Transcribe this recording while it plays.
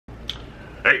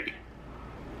Hey!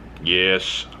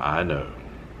 Yes, I know.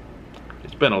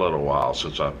 It's been a little while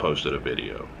since I posted a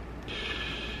video.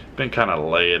 Been kind of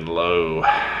laying low.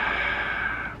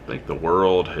 I think the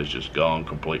world has just gone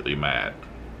completely mad.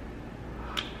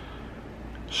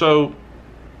 So,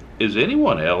 is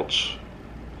anyone else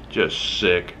just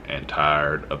sick and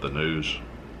tired of the news?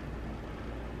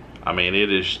 I mean,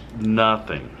 it is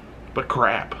nothing but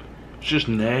crap. It's just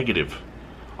negative,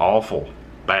 awful,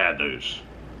 bad news.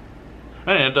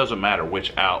 And it doesn't matter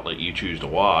which outlet you choose to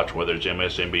watch, whether it's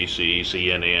MSNBC,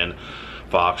 CNN,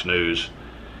 Fox News.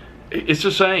 It's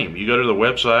the same. You go to the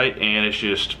website and it's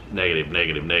just negative,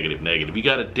 negative, negative, negative. You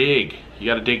gotta dig. You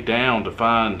gotta dig down to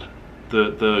find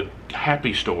the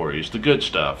happy stories, the good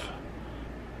stuff.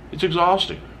 It's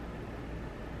exhausting.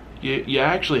 You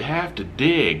actually have to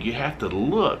dig. You have to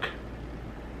look.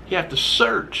 You have to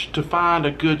search to find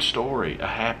a good story, a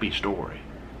happy story.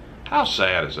 How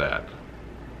sad is that?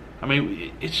 I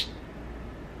mean, it's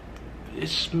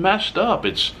messed up.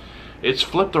 It's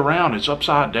flipped around. It's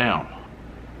upside down.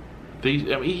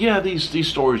 These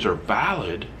stories are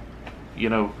valid, you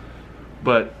know,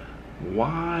 but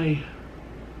why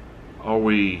are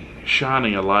we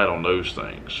shining a light on those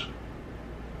things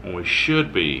when we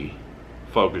should be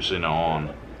focusing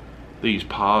on these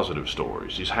positive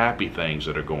stories, these happy things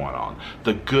that are going on,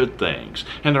 the good things,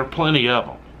 and there are plenty of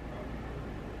them.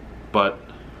 But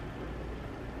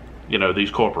you know,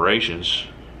 these corporations,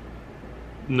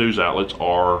 news outlets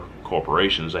are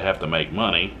corporations. They have to make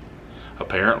money.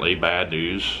 Apparently, bad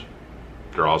news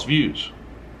draws views.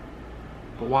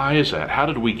 But why is that? How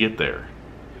did we get there?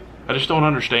 I just don't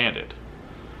understand it.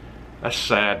 That's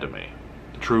sad to me.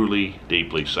 Truly,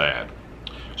 deeply sad.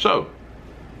 So,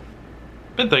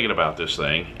 been thinking about this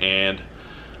thing, and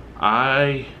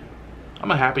I'm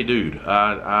a happy dude.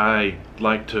 I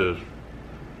like to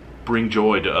bring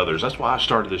joy to others. That's why I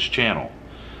started this channel.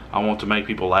 I want to make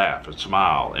people laugh and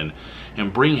smile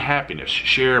and bring happiness,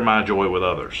 share my joy with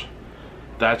others.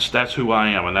 That's who I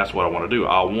am, and that's what I want to do.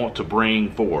 I want to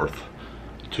bring forth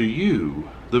to you,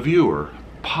 the viewer,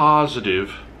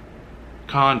 positive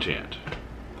content.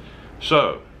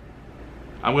 So,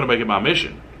 I'm going to make it my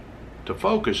mission to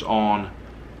focus on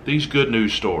these good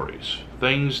news stories,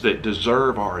 things that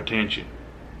deserve our attention.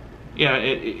 Yeah,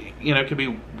 it could be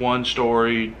one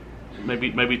story,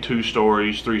 maybe two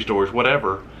stories, three stories,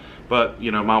 whatever. But you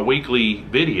know, my weekly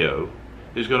video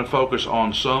is going to focus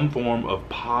on some form of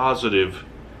positive,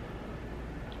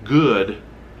 good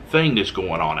thing that's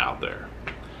going on out there.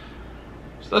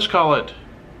 So let's call it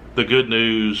the good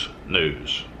news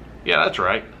news. Yeah, that's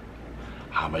right.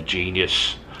 I'm a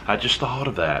genius. I just thought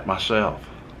of that myself.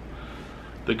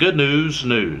 The good news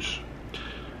news.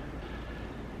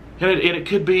 And it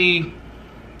could be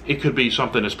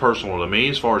something that's personal to me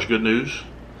as far as good news,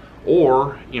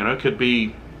 or you know, it could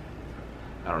be,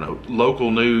 I don't know,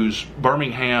 local news,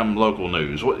 Birmingham local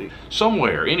news,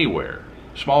 somewhere, anywhere,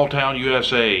 small town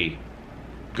USA,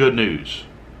 good news.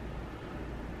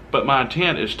 But my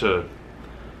intent is to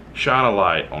shine a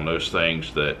light on those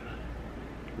things that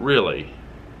really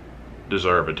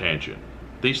deserve attention.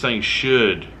 These things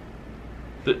should,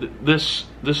 this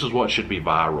is what should be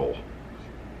viral,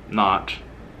 not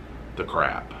the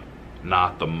crap,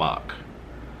 not the muck.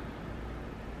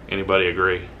 Anybody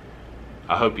agree?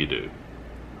 I hope you do.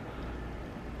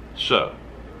 So,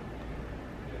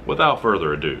 without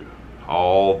further ado,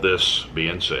 all this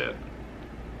being said,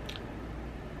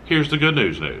 here's the good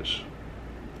news news.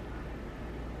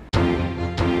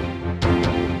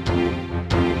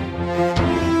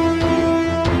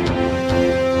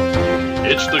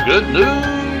 It's the good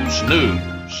news news.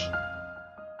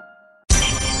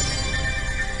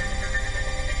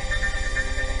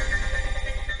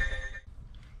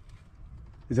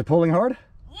 Is it pulling hard?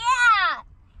 Yeah!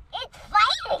 It's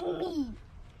fighting me!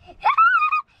 It's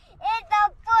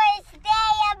the first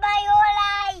day of my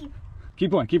whole life!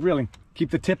 Keep going, keep reeling.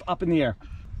 Keep the tip up in the air.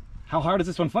 How hard is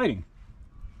this one fighting?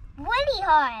 Really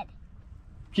hard.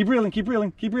 Keep reeling, keep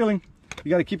reeling, keep reeling.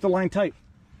 You gotta keep the line tight.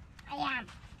 I am.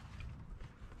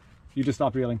 You just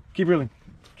stop reeling. Keep reeling,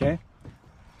 okay?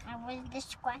 I was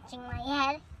just scratching my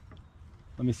head.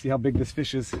 Let me see how big this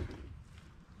fish is.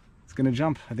 It's gonna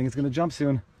jump. I think it's gonna jump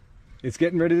soon. It's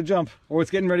getting ready to jump, or it's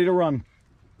getting ready to run.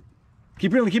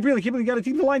 Keep reeling, keep reeling, keep reeling. You gotta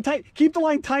keep the line tight. Keep the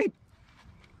line tight.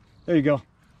 There you go.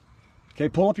 Okay,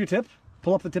 pull up your tip.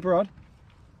 Pull up the tip rod.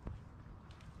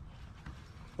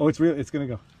 Oh, it's real. It's gonna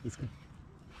go. It's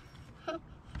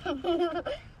gonna...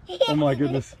 Oh my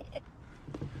goodness.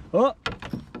 Oh,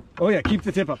 oh yeah. Keep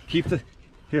the tip up. Keep the.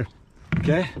 Here.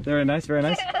 Okay. Very nice. Very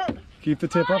nice. Keep the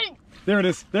tip up. There it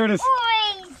is. There it is.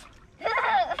 Boys!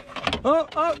 Oh,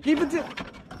 oh, keep the tip.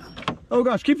 Oh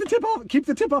gosh, keep the tip off, keep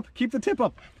the tip up, keep the tip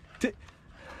up.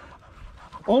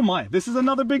 Oh my, this is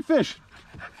another big fish.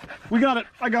 We got it,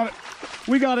 I got it,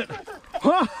 we got it.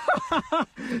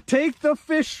 Take the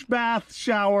fish bath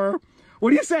shower. What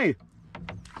do you say?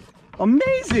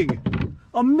 Amazing,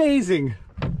 amazing.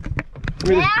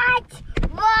 That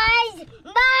was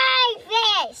my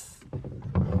fish.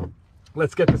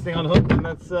 Let's get this thing unhooked and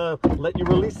let's let you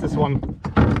release this one.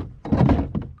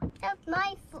 That's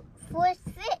my first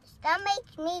fish. That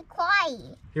makes me cry.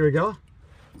 Here we go.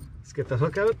 Let's get the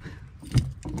hook out.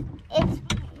 It's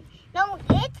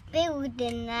bigger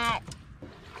than that.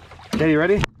 Okay, you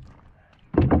ready?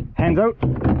 Hands out.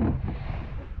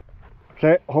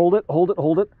 Okay, hold it, hold it,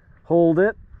 hold it, hold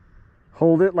it.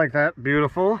 Hold it like that.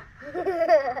 Beautiful.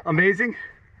 Amazing.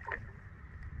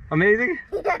 Amazing.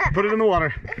 Put it in the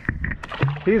water.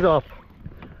 He's off.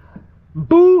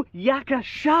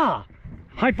 Boo-yaka-sha.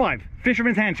 High five.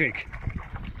 Fisherman's handshake.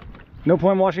 No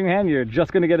point washing your hand. You're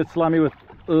just going to get it slimy with...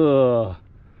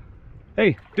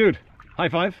 Hey, dude. High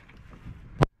five.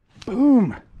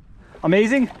 Boom.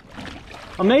 Amazing.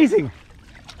 Amazing.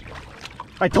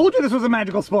 I told you this was a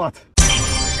magical spot.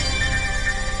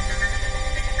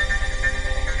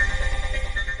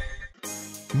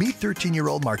 Meet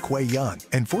 13-year-old Marquay Young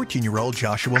and 14-year-old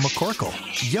Joshua McCorkle.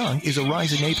 Young is a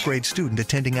rising 8th grade student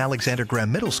attending Alexander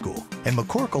Graham Middle School, and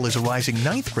McCorkle is a rising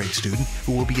 9th grade student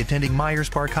who will be attending Myers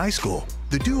Park High School.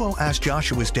 The duo asked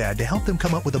Joshua's dad to help them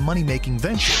come up with a money-making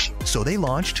venture, so they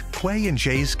launched Quay and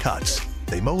Jay's Cuts.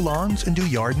 They mow lawns and do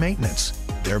yard maintenance.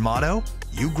 Their motto,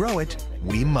 you grow it,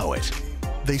 we mow it.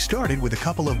 They started with a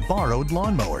couple of borrowed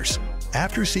lawnmowers.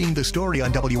 After seeing the story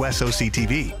on WSOC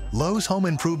TV, Lowe's Home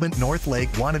Improvement North Lake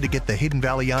wanted to get the Hidden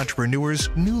Valley entrepreneurs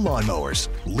new lawnmowers,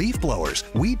 leaf blowers,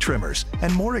 weed trimmers,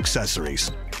 and more accessories.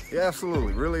 Yeah,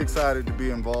 absolutely. Really excited to be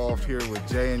involved here with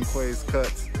Jay and Quay's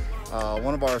Cuts.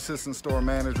 One of our assistant store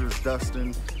managers,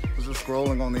 Dustin, was just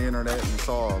scrolling on the internet and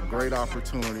saw a great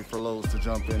opportunity for Lowe's to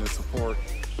jump in and support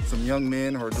some young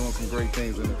men who are doing some great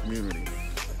things in the community.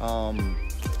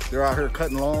 They're out here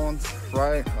cutting lawns,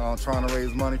 right? Trying to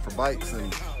raise money for bikes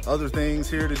and other things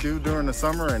here to do during the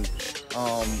summer. And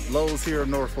Lowe's here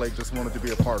in North Lake just wanted to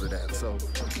be a part of that. So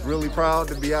really proud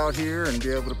to be out here and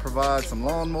be able to provide some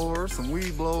lawnmowers, some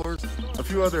weed blowers, a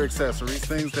few other accessories,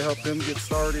 things to help them get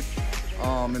started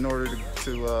in order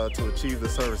to achieve the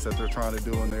service that they're trying to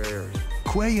do in their area.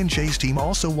 Quay and Jay's team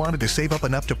also wanted to save up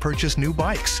enough to purchase new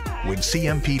bikes. When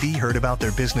CMPD heard about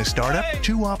their business startup,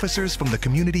 2 officers from the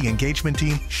community engagement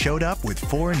team showed up with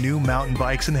 4 new mountain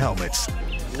bikes and helmets.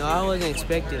 No, I wasn't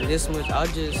expecting this much. I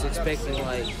was just expecting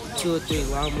like 2 or 3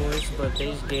 lawnmowers, but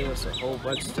they just gave us a whole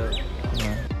bunch of stuff.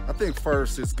 I think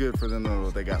first it's good for them to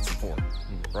know they got support,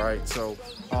 right? So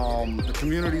the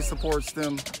community supports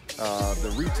them,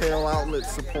 the retail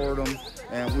outlets support them,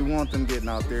 and we want them getting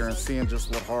out there and seeing just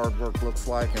what hard work looks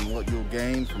like and what you'll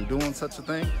gain from doing such a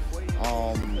thing,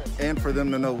 and for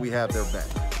them to know we have their back.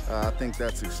 I think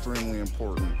that's extremely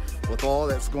important. With all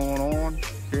that's going on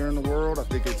here in the world, I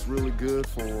think it's really good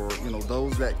for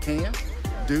those that can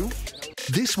do.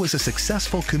 This was a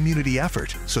successful community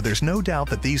effort, so there's no doubt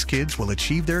that these kids will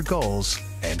achieve their goals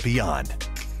and beyond.